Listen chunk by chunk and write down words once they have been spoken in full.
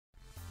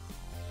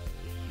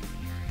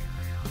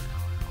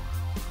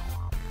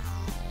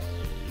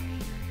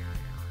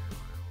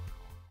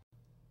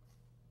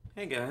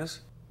Hey guys,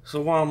 so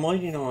while I'm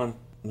waiting on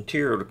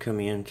material to come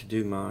in to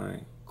do my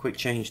quick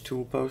change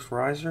tool post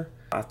riser,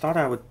 I thought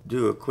I would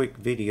do a quick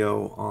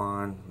video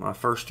on my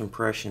first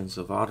impressions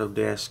of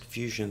Autodesk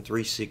Fusion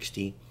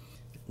 360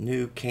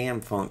 new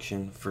cam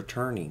function for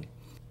turning.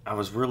 I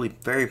was really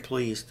very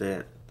pleased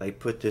that they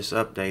put this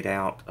update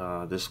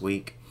out this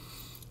week,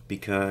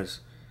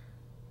 because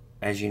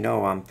as you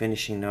know, I'm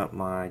finishing up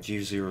my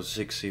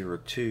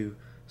G0602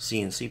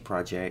 CNC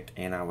project,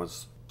 and I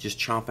was just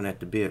chomping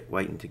at the bit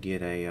waiting to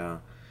get a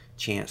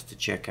chance to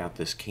check out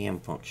this cam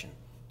function.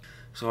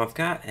 So I've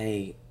got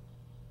a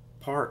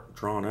part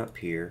drawn up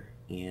here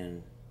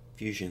in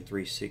Fusion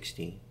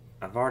 360.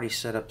 I've already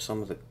set up some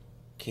of the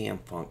cam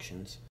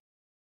functions.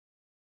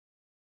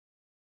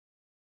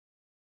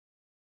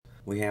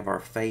 We have our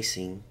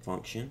facing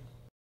function.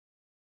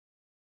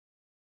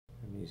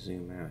 Let me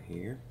zoom out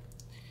here.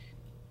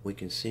 We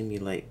can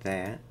simulate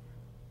that.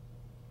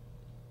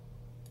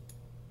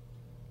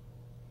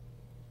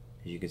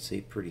 As you can see,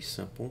 pretty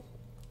simple.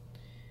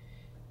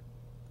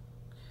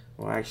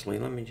 Well, actually,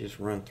 let me just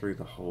run through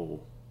the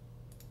whole.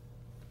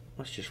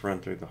 Let's just run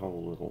through the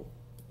whole little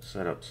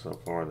setup so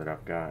far that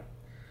I've got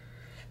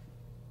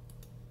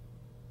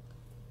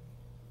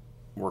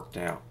worked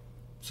out.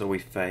 So we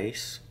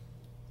face,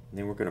 and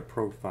then we're going to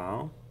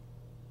profile.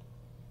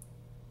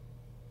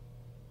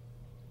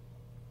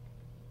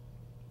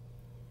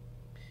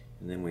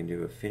 And then we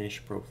do a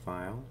finish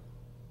profile,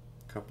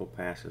 a couple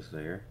passes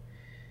there,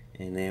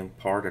 and then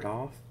part it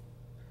off,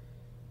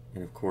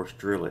 and of course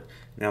drill it.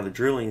 Now the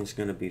drilling is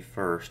going to be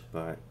first,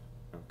 but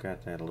I've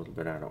got that a little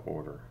bit out of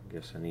order. I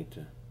guess I need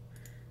to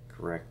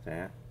correct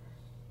that.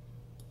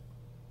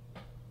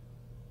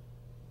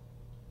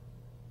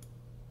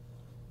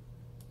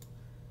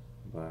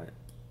 But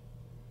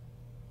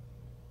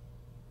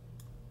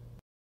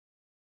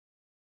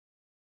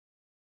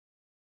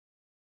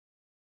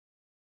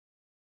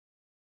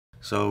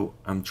so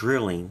I'm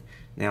drilling.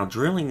 Now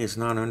drilling is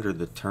not under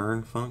the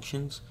turn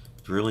functions.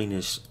 Drilling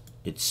is,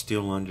 it's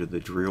still under the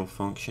drill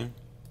function.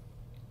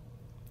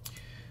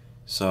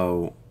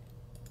 So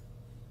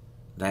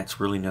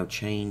that's really no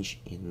change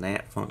in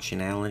that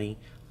functionality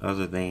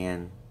other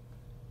than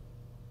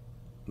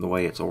the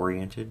way it's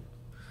oriented.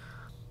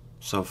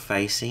 So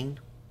facing,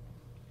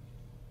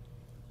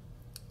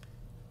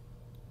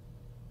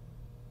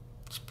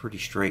 it's pretty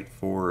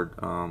straightforward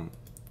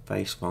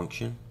face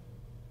function.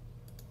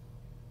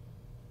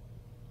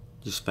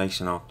 Just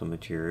facing off the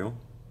material,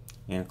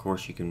 and of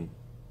course you can,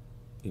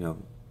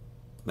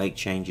 make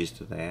changes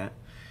to that.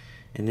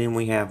 And then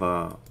we have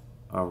a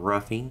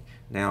roughing.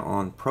 Now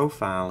on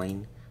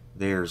profiling,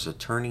 there's a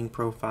turning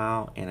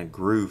profile and a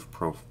groove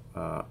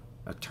a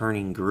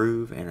turning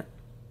groove, and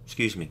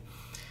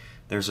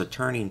there's a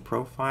turning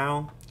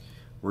profile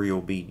where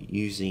you'll be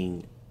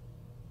using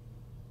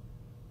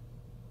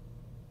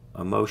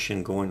a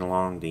motion going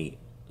along the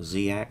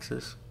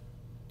z-axis.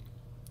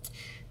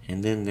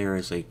 And then there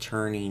is a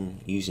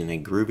turning using a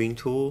grooving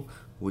tool,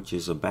 which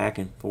is a back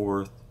and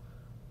forth,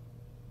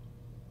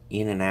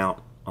 in and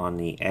out on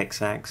the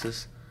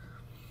x-axis.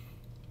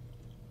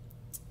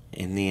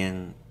 And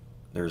then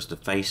there's the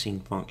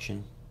facing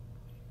function.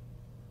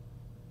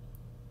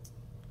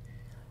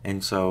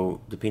 And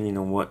so depending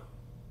on what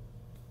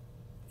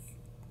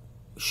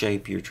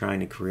shape you're trying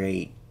to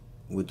create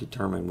would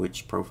determine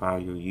which profile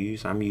you'll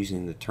use. I'm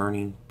using the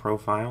turning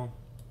profile.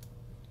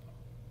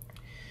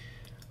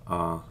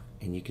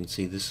 And you can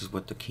see this is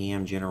what the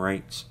cam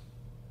generates,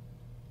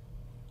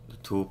 the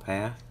tool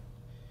path,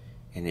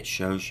 and it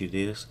shows you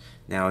this.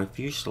 Now if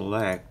you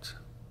select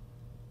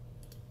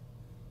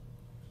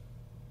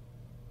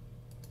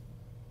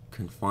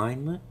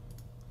confinement,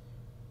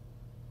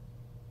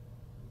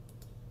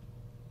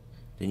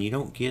 then you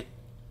don't get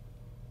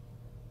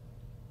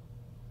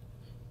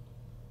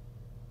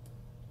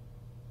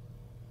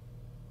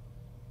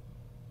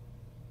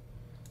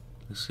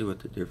let's see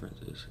what the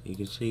difference is. You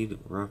can see the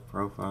rough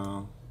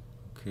profile.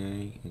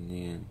 Okay, and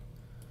then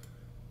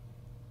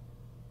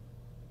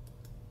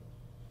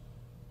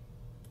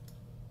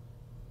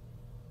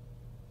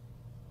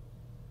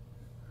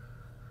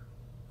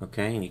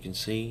and you can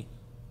see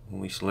when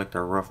we select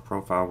our rough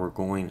profile, we're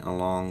going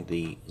along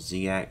the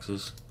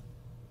z-axis.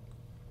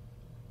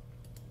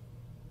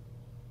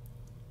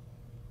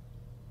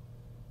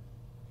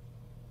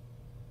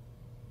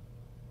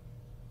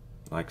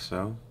 Like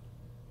so.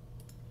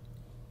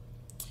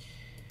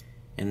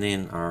 And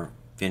then our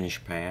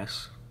finish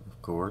pass,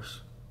 of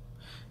course.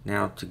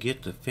 Now to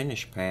get the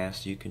finish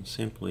pass, you can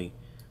simply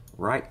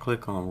right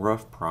click on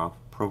rough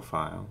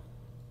profile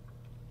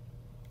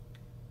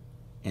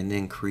and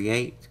then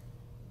create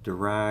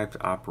derived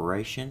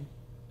operation,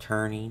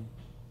 turning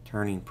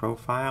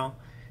profile,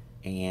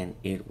 and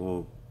it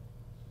will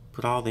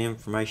put all the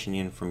information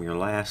in from your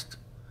last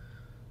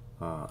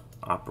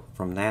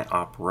from that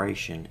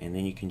operation, and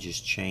then you can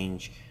just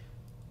change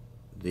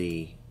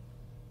the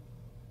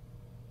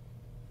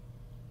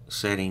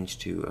settings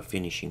to a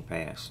finishing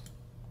pass.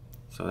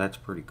 So that's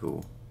pretty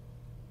cool.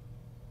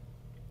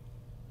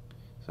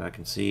 So I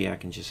can see I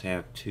can just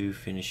have two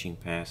finishing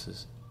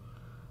passes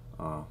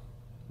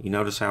You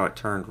notice how it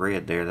turned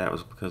red there? That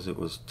was because it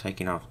was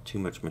taking off too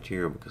much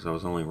material because I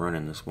was only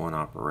running this one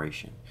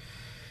operation.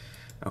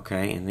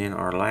 Okay, and then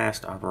our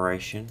last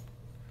operation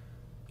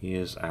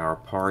is our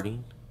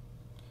parting,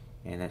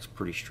 and that's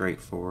pretty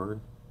straightforward.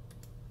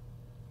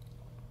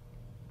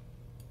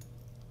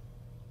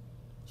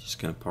 Just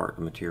going to part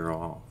the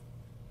material off.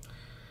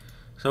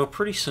 So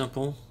pretty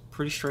simple,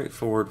 pretty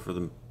straightforward for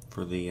the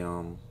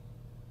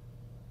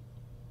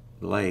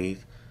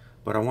lathe,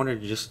 but I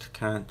wanted to just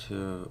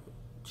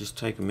just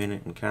take a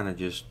minute and kind of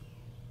just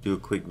do a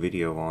quick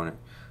video on it.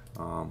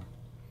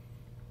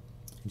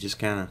 Just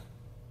kind of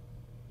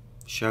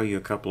show you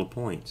a couple of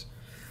points.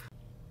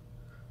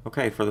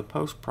 Okay, for the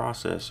post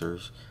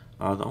processors,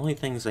 the only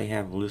things they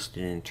have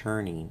listed in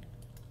turning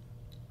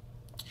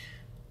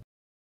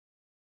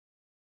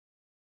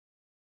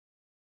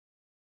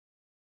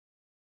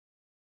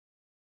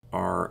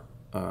are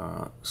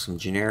some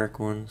generic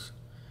ones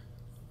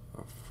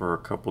for a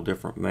couple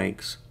different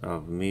makes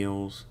of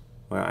mills.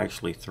 Well,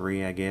 actually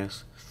 3, I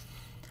guess.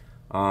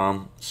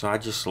 So I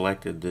just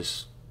selected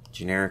this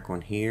generic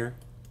one here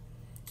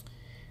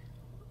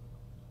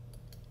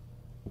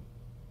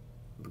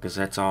because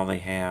that's all they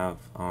have,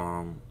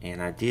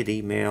 and I did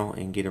email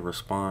and get a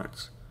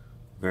response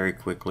very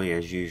quickly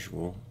as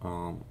usual.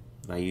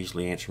 They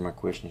usually answer my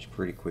questions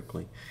pretty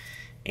quickly,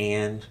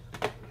 and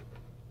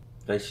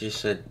they just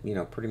said, you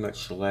know, pretty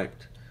much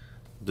select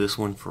this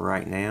one for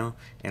right now.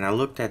 And I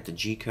looked at the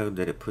G code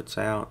that it puts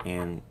out,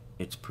 and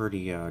it's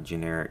pretty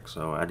generic,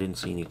 so I didn't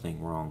see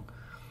anything wrong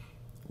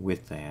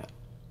with that.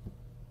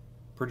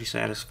 Pretty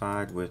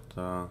satisfied with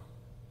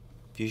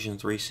Fusion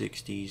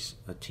 360's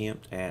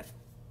attempt at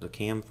the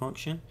cam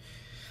function,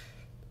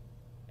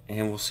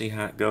 and we'll see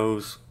how it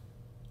goes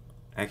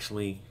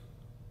actually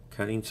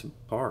cutting some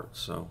parts,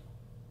 so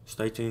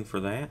stay tuned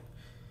for that.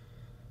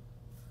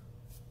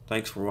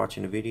 Thanks for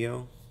watching the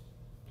video.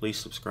 Please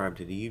subscribe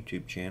to the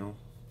YouTube channel.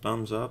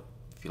 Thumbs up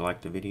if you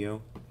like the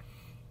video,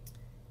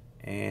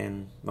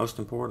 and most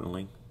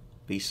importantly,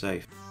 be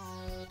safe.